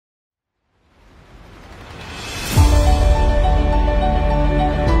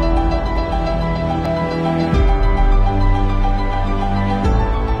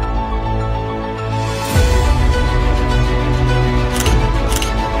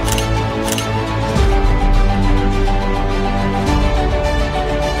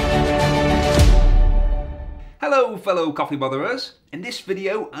fellow coffee botherers. In this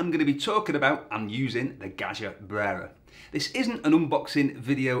video I'm going to be talking about and using the Gaggia Brera. This isn't an unboxing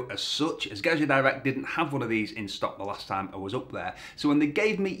video as such, as Gaggia Direct didn't have one of these in stock the last time I was up there. So when they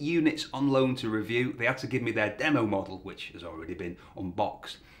gave me units on loan to review, they had to give me their demo model, which has already been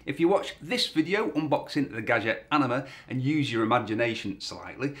unboxed. If you watch this video unboxing the Gaggia Anima and use your imagination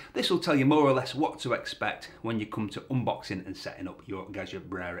slightly, this will tell you more or less what to expect when you come to unboxing and setting up your Gaggia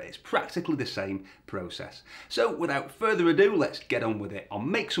Brera. It's practically the same process. So without further ado, let's get on with it. I'll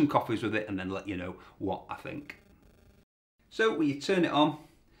make some coffees with it and then let you know what I think. So when you turn it on,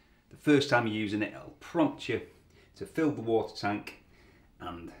 the first time you're using it, it'll prompt you to fill the water tank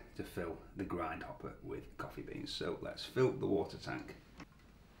and to fill the grind hopper with coffee beans. So let's fill the water tank.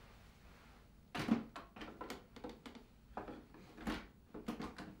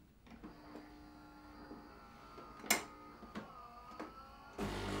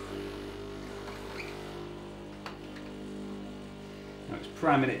 Now it's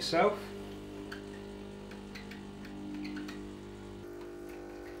priming itself.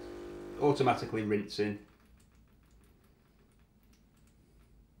 Automatically rinsing.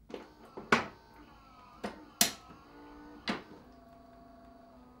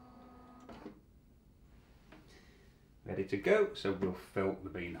 Ready to go, so we'll fill the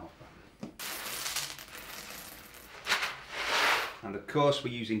bean hopper. And of course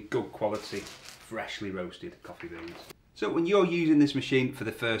we're using good quality, freshly roasted coffee beans. So when you're using this machine for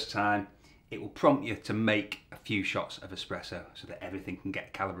the first time, it will prompt you to make a few shots of espresso so that everything can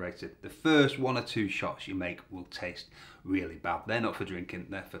get calibrated. The first 1 or 2 shots you make will taste really bad. They're not for drinking,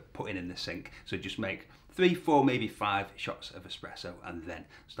 they're for putting in the sink. So just make 3, 4, maybe 5 shots of espresso and then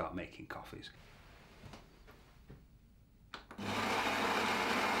start making coffees.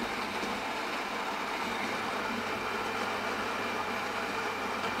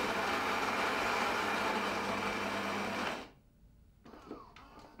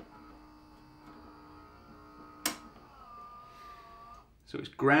 So it's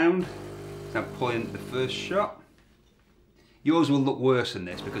ground, now pulling the first shot. Yours will look worse than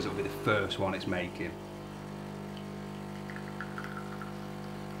this because it'll be the first one it's making.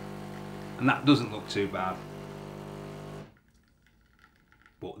 And that doesn't look too bad.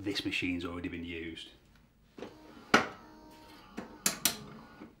 But this machine's already been used.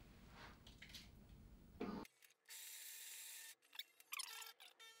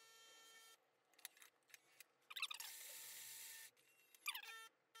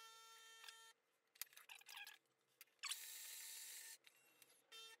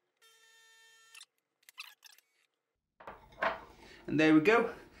 And there we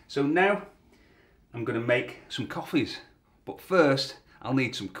go. So now I'm going to make some coffees. But first I'll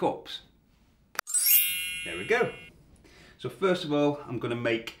need some cups. There we go. So first of all I'm going to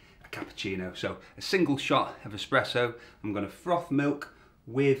make a cappuccino. So a single shot of espresso. I'm going to froth milk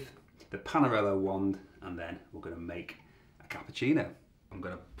with the Panarello wand and then we're going to make a cappuccino. I'm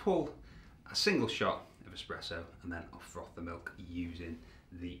going to pull a single shot of espresso and then I'll froth the milk using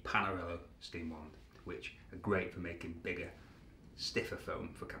the Panarello steam wand, which are great for making bigger, stiffer foam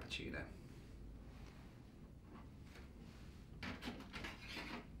for cappuccino.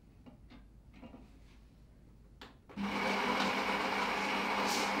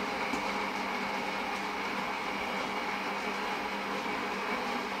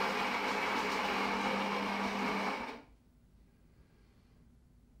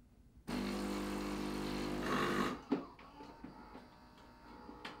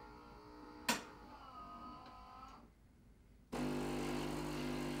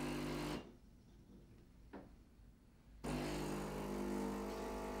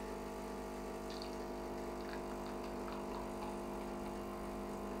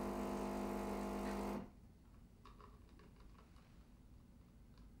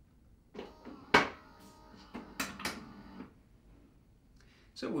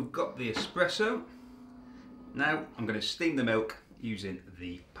 So we've got the espresso. Now I'm going to steam the milk using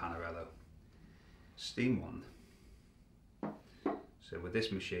the Panarello steam wand. So with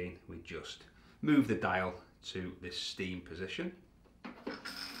this machine we just move the dial to this steam position.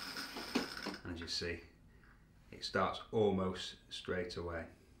 And as you see, it starts almost straight away.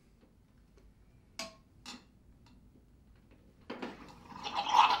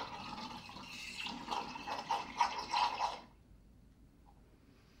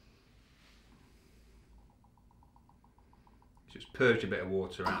 Just purge a bit of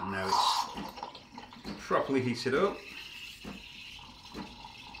water out and now it's properly heated up.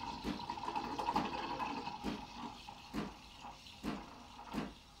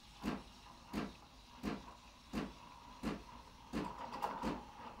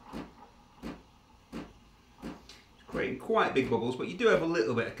 creating quite big bubbles, but you do have a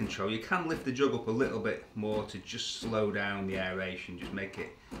little bit of control. You can lift the jug up a little bit more to just slow down the aeration, just make it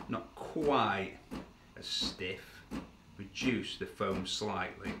not quite as stiff, reduce the foam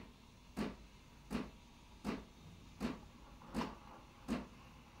slightly.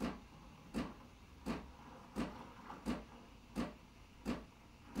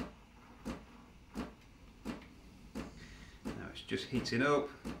 Now it's just heating up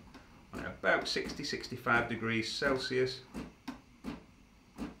at about 60-65 degrees Celsius.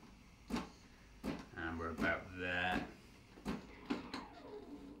 And we're about there.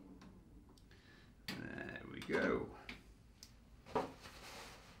 There we go.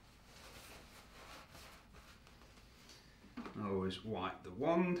 Always wipe the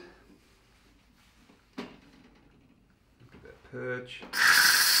wand. Look at that purge.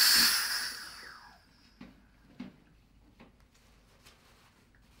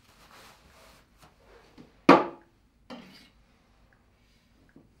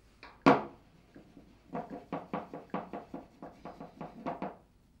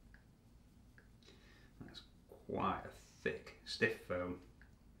 That's quite a thick, stiff foam.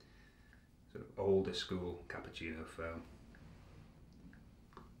 Sort of older school cappuccino foam.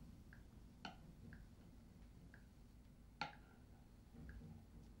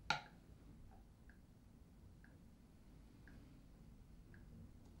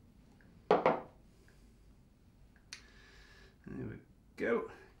 There we go,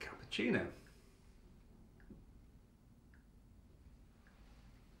 cappuccino.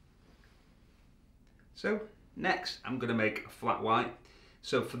 So next I'm going to make a flat white.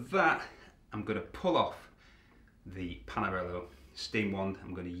 So for that I'm going to pull off the Panarello steam wand.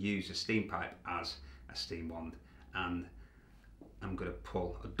 I'm going to use a steam pipe as a steam wand, and I'm going to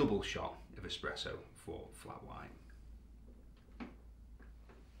pull a double shot of espresso for flat white.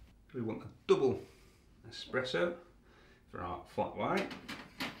 We want a double espresso for our flat white.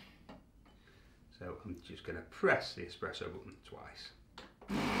 So I'm just going to press the espresso button twice.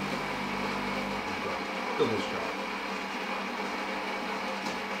 We've got double shot.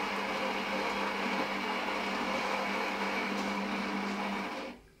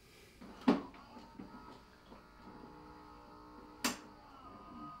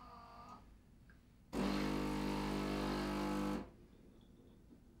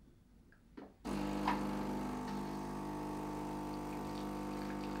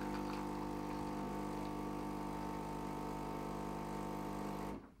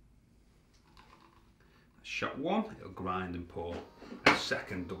 Shot one, it'll grind and pour. A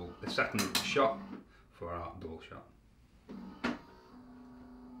second shot for our double shot.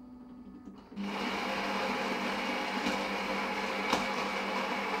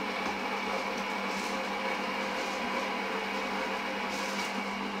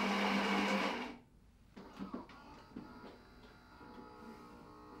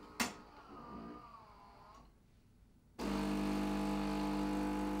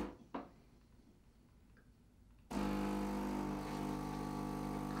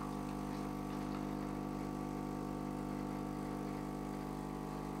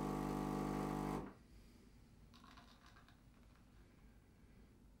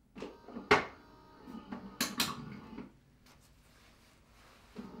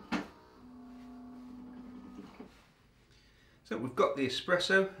 So we've got the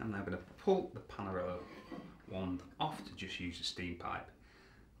espresso, and I'm going to pull the Panarello wand off to just use a steam pipe,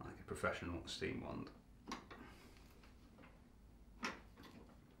 like a professional steam wand.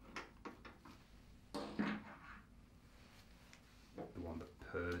 The wand of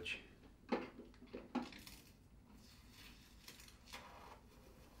purge.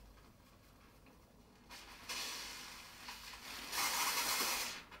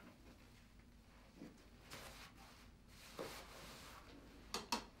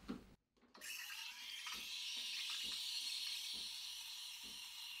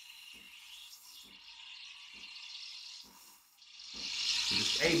 I'm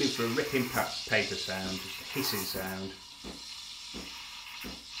just aiming for a ripping paper sound, just a hissing sound.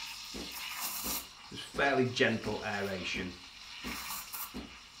 Just fairly gentle aeration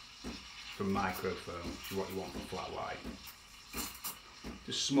from microfoam, which is what you want for flat white.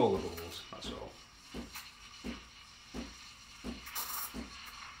 Just smaller bubbles, that's all.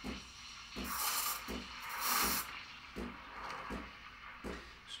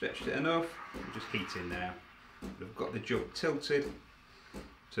 Stretched it enough, we're just heating now. We've got the jug tilted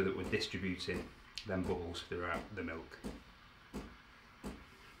so that we're distributing them bubbles throughout the milk.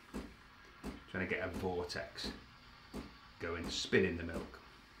 Trying to get a vortex going, spinning the milk.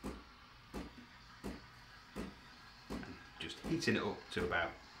 And just heating it up to about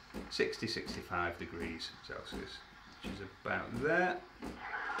 60-65 degrees Celsius. which is about there.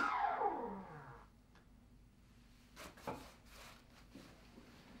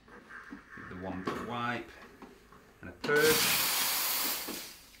 Give the one to wipe and a purge.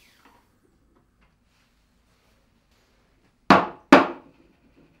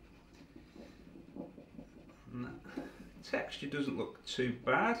 And that texture doesn't look too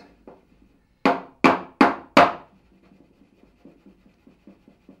bad.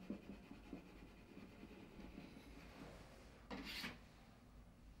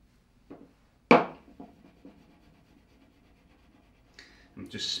 I'm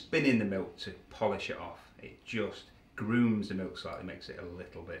just spinning the milk to polish it off. It just grooms the milk slightly, makes it a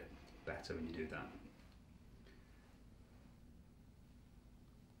little bit better when you do that.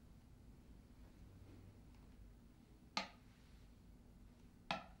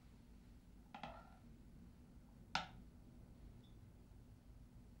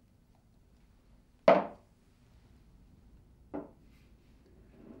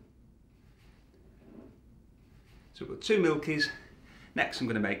 So we've got 2 milkies. Next I'm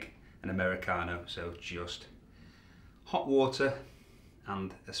going to make an Americano, so just hot water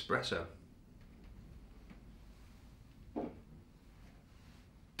and espresso.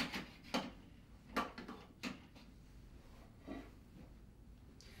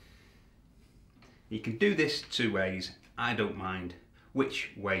 You can do this 2 ways. I don't mind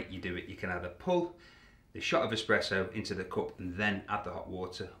which way you do it. You can either pull the shot of espresso into the cup and then add the hot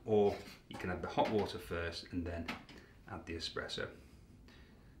water, or you can add the hot water first and then add the espresso.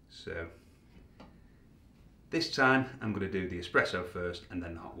 So this time I'm going to do the espresso first and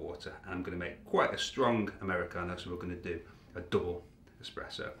then the hot water, and I'm going to make quite a strong Americano, so we're going to do a double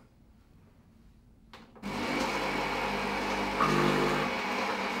espresso.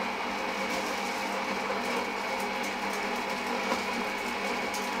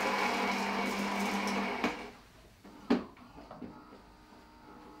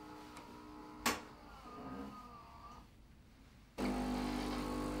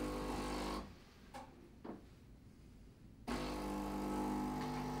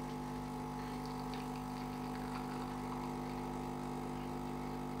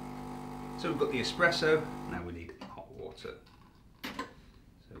 So we've got the espresso, now we need hot water.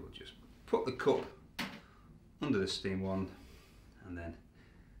 So we'll just put the cup under the steam wand and then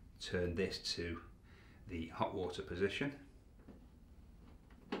turn this to the hot water position.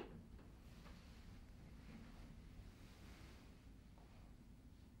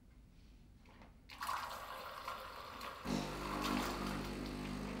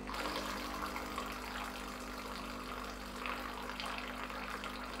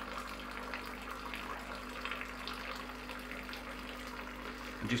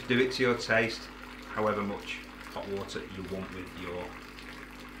 And just do it to your taste, however much hot water you want with your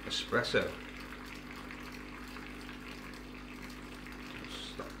espresso.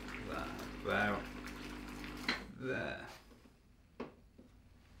 Stop that about there.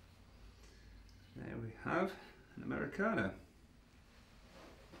 There we have an Americano.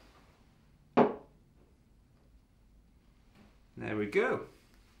 There we go.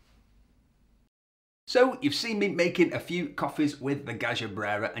 So you've seen me making a few coffees with the Gaggia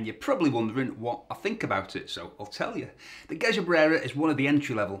Brera, and you're probably wondering what I think about it, so I'll tell you. The Gaggia Brera is one of the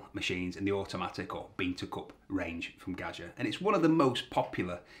entry-level machines in the automatic or bean-to-cup range from Gaggia, and it's one of the most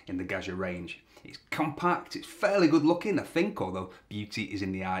popular in the Gaggia range. It's compact, it's fairly good looking, I think, although beauty is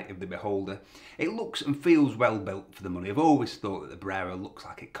in the eye of the beholder. It looks and feels well built for the money. I've always thought that the Brera looks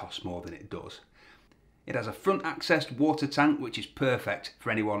like it costs more than it does. It has a front accessed water tank, which is perfect for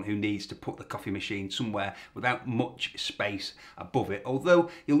anyone who needs to put the coffee machine somewhere without much space above it, although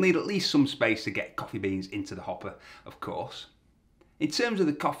you'll need at least some space to get coffee beans into the hopper, of course. In terms of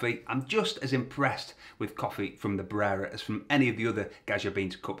the coffee, I'm just as impressed with coffee from the Brera as from any of the other Gaggia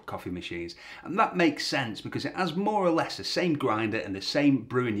bean-to-cup coffee machines. And that makes sense because it has more or less the same grinder and the same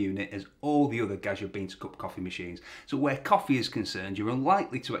brewing unit as all the other Gaggia bean-to-cup coffee machines. So where coffee is concerned, you're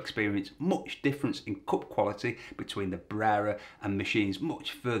unlikely to experience much difference in cup quality between the Brera and machines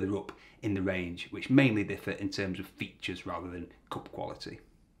much further up in the range, which mainly differ in terms of features rather than cup quality.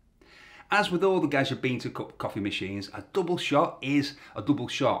 As with all the Gaggia bean-to-cup coffee machines, a double shot is a double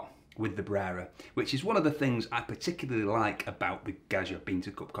shot with the Brera, which is one of the things I particularly like about the Gaggia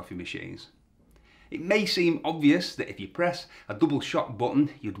bean-to-cup coffee machines. It may seem obvious that if you press a double shot button,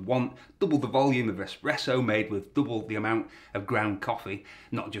 you'd want double the volume of espresso made with double the amount of ground coffee,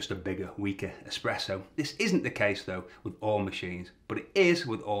 not just a bigger, weaker espresso. This isn't the case though with all machines, but it is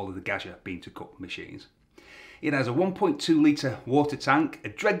with all of the Gaggia bean-to-cup machines. It has a 1.2 litre water tank, a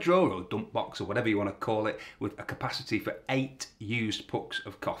dread drawer or dump box or whatever you want to call it, with a capacity for 8 used pucks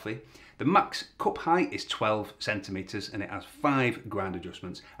of coffee. The max cup height is 12 centimeters and it has 5 grind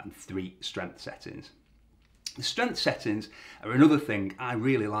adjustments and 3 strength settings. The strength settings are another thing I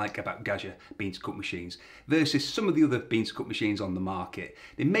really like about Gaggia bean to cup machines versus some of the other bean to cup machines on the market.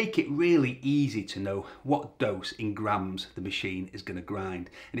 They make it really easy to know what dose in grams the machine is going to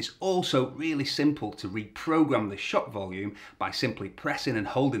grind, and it's also really simple to reprogram the shot volume by simply pressing and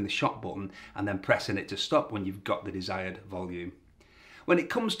holding the shot button and then pressing it to stop when you've got the desired volume. When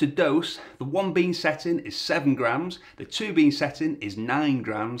it comes to dose, the 1 bean setting is 7 grams, the 2 bean setting is 9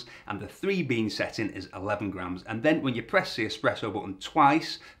 grams, and the 3 bean setting is 11 grams. And then when you press the espresso button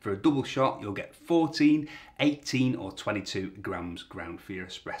twice for a double shot, you'll get 14, 18 or 22 grams ground for your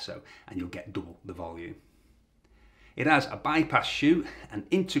espresso, and you'll get double the volume. It has a bypass chute, and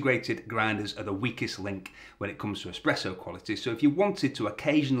integrated grinders are the weakest link when it comes to espresso quality. So if you wanted to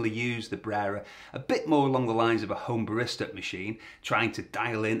occasionally use the Brera a bit more along the lines of a home barista machine, trying to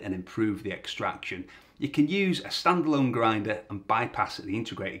dial in and improve the extraction, you can use a standalone grinder and bypass the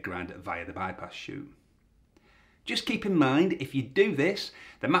integrated grinder via the bypass chute. Just keep in mind, if you do this,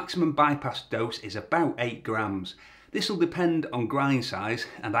 the maximum bypass dose is about 8 grams. This will depend on grind size,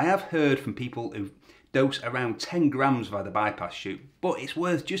 and I have heard from people who dose around 10 grams via the bypass chute, but it's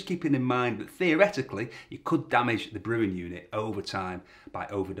worth just keeping in mind that theoretically you could damage the brewing unit over time by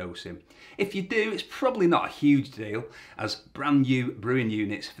overdosing. If you do, it's probably not a huge deal, as brand new brewing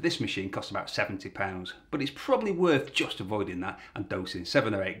units for this machine cost about £70, but it's probably worth just avoiding that and dosing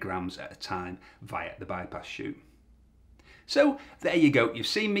 7 or 8 grams at a time via the bypass chute. So there you go, you've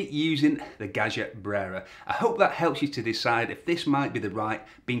seen me using the Gaggia Brera. I hope that helps you to decide if this might be the right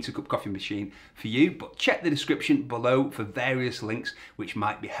bean to cup coffee machine for you, but check the description below for various links which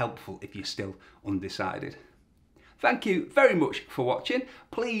might be helpful if you're still undecided. Thank you very much for watching.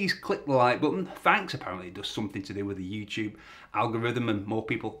 Please click the like button. Thanks, apparently it does something to do with the YouTube algorithm and more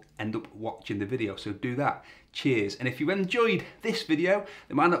people end up watching the video, so do that. Cheers. And if you enjoyed this video,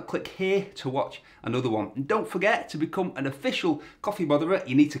 then why not click here to watch another one. And don't forget, to become an official coffee botherer,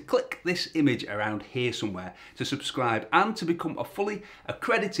 you need to click this image around here somewhere to subscribe, and to become a fully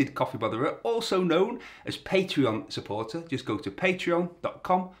accredited coffee botherer, also known as Patreon supporter, just go to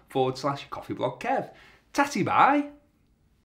patreon.com/coffeeblogkev. Tatty bye.